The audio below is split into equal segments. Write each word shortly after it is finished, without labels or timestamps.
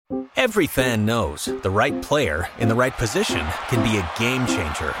Every fan knows the right player in the right position can be a game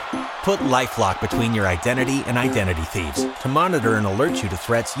changer. Put LifeLock between your identity and identity thieves to monitor and alert you to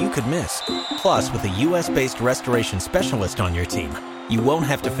threats you could miss. Plus, with a U.S.-based restoration specialist on your team, you won't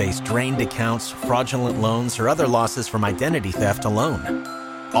have to face drained accounts, fraudulent loans, or other losses from identity theft alone.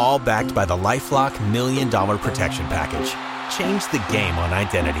 All backed by the LifeLock $1 Million Protection Package. Change the game on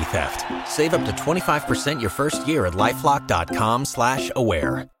identity theft. Save up to 25% your first year at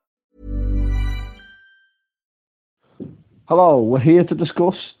LifeLock.com/aware. Hello, we're here to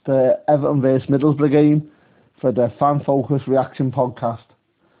discuss the Everton vs Middlesbrough game for the Fan Focus Reaction Podcast.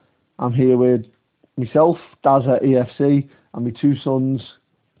 I'm here with myself, Daz at EFC, and my two sons,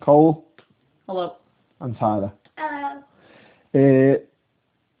 Cole. Hello. And Tyler. Hello.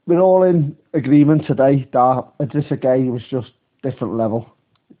 We're all in agreement today that Idrissa Gueye was just different level.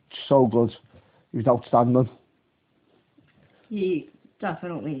 So good. He was outstanding. He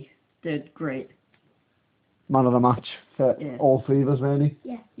definitely did great. Man of the match for all three of us, really.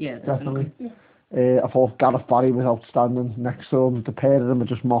 Yeah, definitely. Yeah. I thought Gareth Barry was outstanding. Next to him, the pair of them are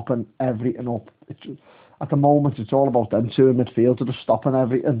just mopping everything up. At the moment, it's all about them two in midfield, they're just stopping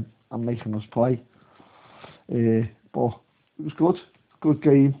everything and making us play. But it was good. Good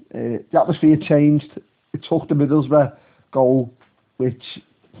game. The atmosphere changed. It took the Middlesbrough goal, which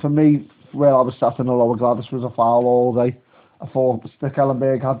for me, where I was sat in the lower Gladys, was a foul all day. I thought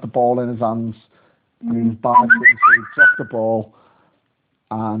Stekelenburg had the ball in his hands and he was bad, so he dropped the ball,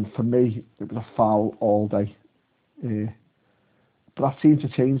 and for me it was a foul all day. But that seemed to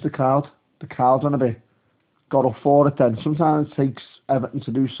change the crowd. The crowd went a bit, got up for it then. Sometimes it takes Everton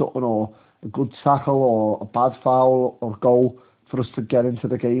to do something, or a good tackle or a bad foul or goal, for us to get into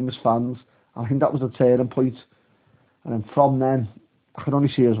the game as fans. I think that was the turning point. And then from then, I could only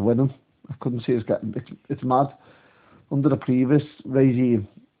see us winning. I couldn't see us getting... It's mad. Under the previous regime,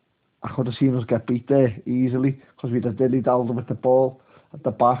 I could have seen us get beat there easily, because we'd have dilly-dalled with the ball at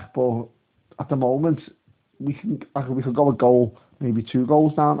the back. But at the moment, we could go a goal, maybe 2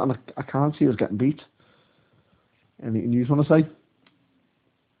 goals down, and I can't see us getting beat. Anything you want to say?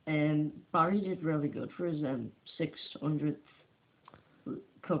 Barry did really good for his 600th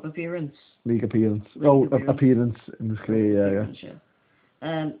cup appearance. League appearance. Appearance in his career,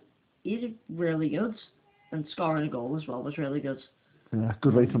 yeah. He did really good, and scoring a goal as well was really good. Yeah,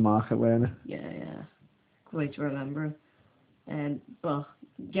 good way to mark it, wasn't it? Yeah. Good way to remember it. But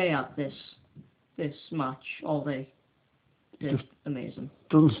yeah, this match all day did just amazing.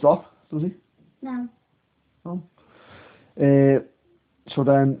 Doesn't stop, does he? No. Oh. So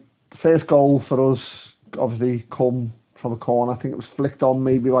then, first goal for us, obviously, come from a corner. I think it was flicked on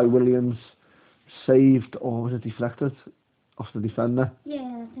maybe by Williams, saved, or was it deflected off the defender? Yeah,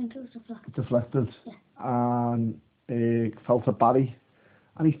 I think it was deflected. Deflected. Yeah. And fell to Barry.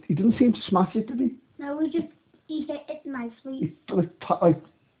 And he didn't seem to smash it, did he? No, he hit it nicely. He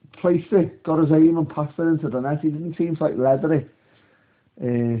placed it, got his aim and passed it into the net. He didn't seem to leather it.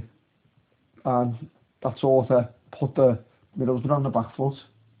 And that sort of put the Middlesbrough on the back foot.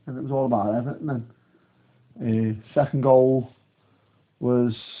 And it was all about Everton then. Second goal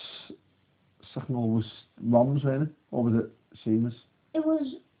was Roms, really, or was it Seamus? It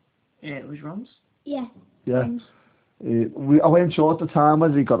was Roms. Yeah. Roms. I wasn't sure at the time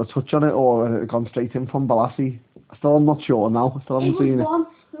whether he got a touch on it or it had gone straight in from Balassi. I'm not sure now. I still haven't seen it. It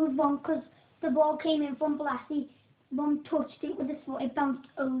was one because the ball came in from Balassi. One touched it with his foot. It bounced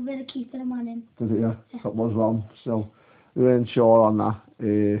over the keeper and went in. Did it? Yeah. That was wrong. So we weren't sure on that.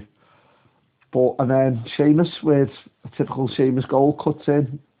 And then Seamus, with a typical Seamus goal, cuts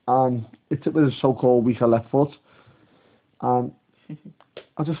in, and it's with a so-called weaker left foot. And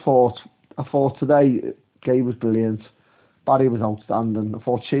I thought today, Gueye was brilliant, Barry was outstanding. I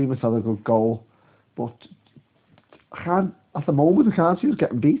thought Seamus had a good goal, but at the moment I can't see us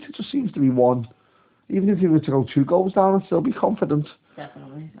getting beat. It just seems to be one. Even if you were to go 2 goals down, I'd still be confident.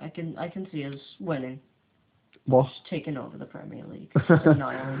 Definitely, I can see us winning. What? Just taking over the Premier League,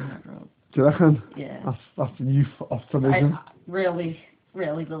 annihilating everyone. Do you reckon? Yeah. That's youth optimism. I really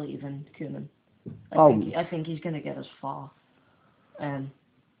believe in Koeman. I think he's going to get us far.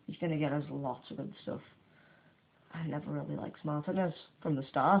 He's going to get us lots of good stuff. I never really liked Martinez from the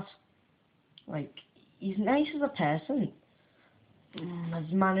start. He's nice as a person. As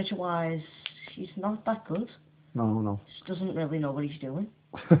manager-wise, he's not that good. No. Just doesn't really know what he's doing.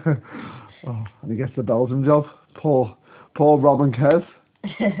 And he gets the Belgium job. Poor Rob and Kev.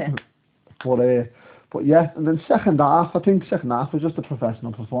 But yeah, and then second half was just a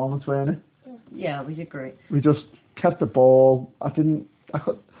professional performance, wasn't it? Yeah, we did great. We just kept the ball. Even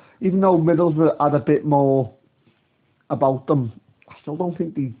though Middlesbrough had a bit more about them, I still don't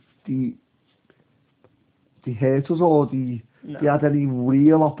think they hurt us or they had any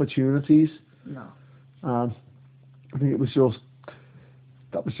real opportunities. No. And I think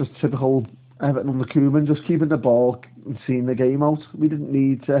that was just typical Everton under Koeman, just keeping the ball and seeing the game out. We didn't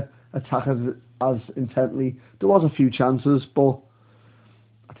need to attack as intently. There was a few chances, but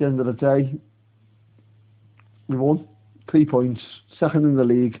at the end of the day, we won 3 points, second in the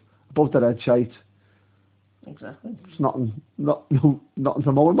league, above the red shite. Exactly. It's nothing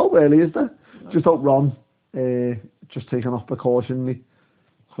to moan about, really, is there? No. Just hope Ron just taken off precautionally,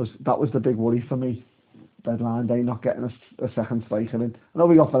 because that was the big worry for me. Deadline day, not getting a second striker in. I know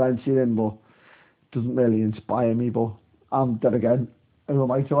we got Valencia in, but it doesn't really inspire me. But I'm dead again. Who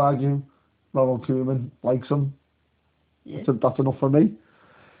am I to argue? Ronald Koeman likes him. Yeah. That's enough for me.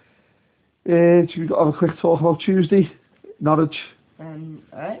 Should we have a quick talk about Tuesday? Norwich.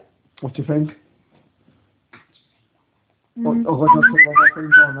 Alright. What do you think?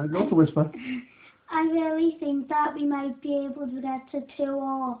 Not to whisper. I really think that we might be able to get to 2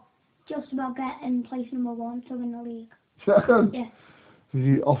 or just about get in place number 1 to win the league. Yeah.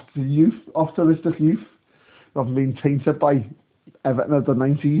 Off to holistic youth. I've been tainted by Everton of the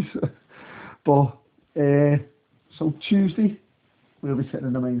 90s. But, so Tuesday, we'll be sitting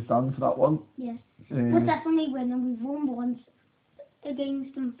in the main stand for that one. Yeah. We're definitely winning. We've won once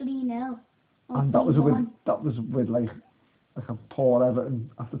against them 3-0. And that was with like a poor Everton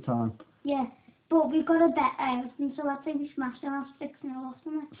at the time. Yeah. But we've got a bet Everton, so let's say we smashed them off 6-0 or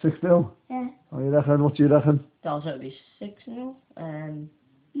something. 6-0? Yeah. What do you reckon? What do you reckon? That was going to be 6-0.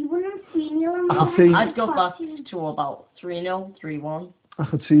 You won them 3-0. I'd go back to about 3-0, 3-1. I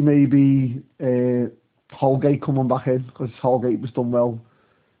could see maybe Holgate coming back in, because Holgate was done well.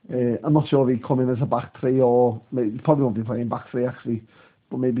 I'm not sure if he'd come in as a back three, or maybe, probably won't be playing back three actually,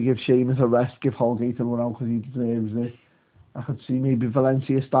 but maybe give Seamus a rest, give Holgate a run out because he deserves it. I could see maybe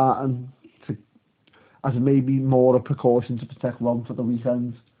Valencia starting as maybe more a precaution to protect Ron for the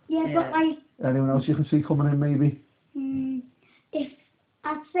weekend. Yeah, but like... Anyone else you can see coming in maybe?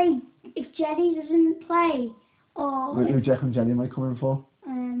 I'd say if Jerry doesn't play, or... Who do you reckon Jerry might come in for?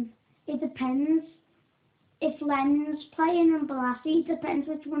 It depends. If Len's playing and Balassi, it depends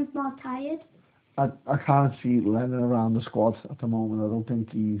which one's more tired. I can't see Len around the squad at the moment. I don't think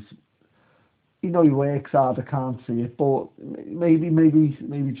he's... He works hard, I can't see it, but maybe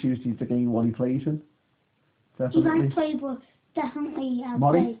Tuesday's the game what he plays in. Definitely. He might play, but definitely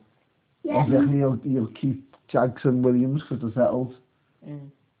Murray? Yeah. He'll keep Jags and Williams because they're settled.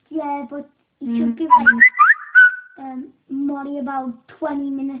 Yeah, but he should give Murray about 20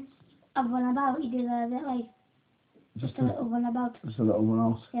 minutes of run about. He deserves it, just a little run about. Just a little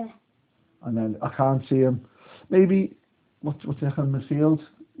run out. Yeah. And then I can't see him. Maybe, what's the heck in the field?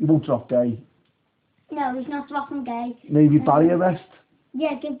 He won't drop Gay. No, he's not dropping Gay. Maybe Barry a rest?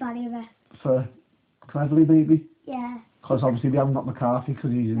 Yeah, give Barry a rest. For Cleverly, maybe? Yeah. Because obviously we haven't got McCarthy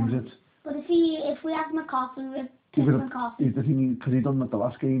because he's injured. But if we had McCarthy, we'd pick McCarthy. Because he done that the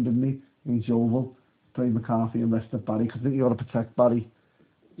last game, didn't he? Against Yeovil. Played McCarthy and rested Barry, because I think you got to protect Barry.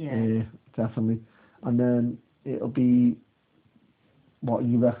 Yeah. Definitely. And then it'll be, what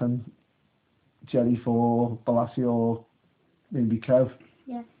you reckon, Jerry for Balassi or maybe Kev?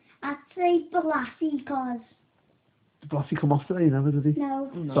 Yeah. I'd say Balassi, because... Did Balassi come off today, never did he? No.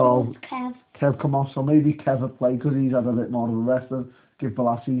 So Kev. Kev come off, so maybe Kev will play because he's had a bit more of a rest, and give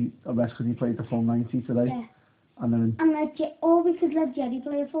Balassi a rest because he played the full 90 today. Yeah. And then... or we could let Jerry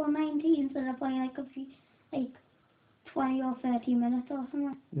play a full 90 instead of playing a few, 20 or 30 minutes or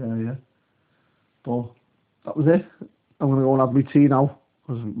something. Yeah. But that was it. I'm going to go and have my tea now,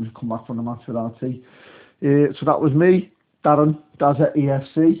 because we've come back from the match with our tea. So that was me, Darren, Daz at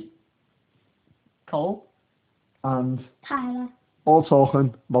EFC. Cole. And Tyler. All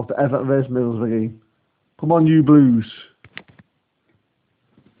talking about the Everton vs Middlesbrough game. Come on, you Blues.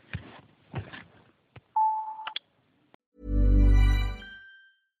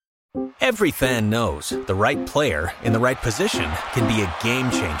 Every fan knows the right player in the right position can be a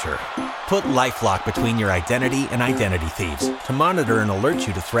game changer. Put LifeLock between your identity and identity thieves to monitor and alert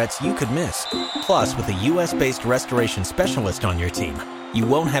you to threats you could miss. Plus, with a U.S.-based restoration specialist on your team, you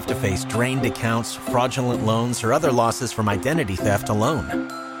won't have to face drained accounts, fraudulent loans, or other losses from identity theft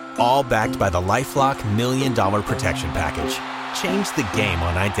alone. All backed by the LifeLock $1 Million Protection Package. Change the game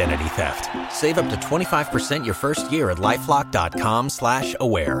on identity theft. Save up to 25% your first year at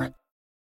LifeLock.com/aware.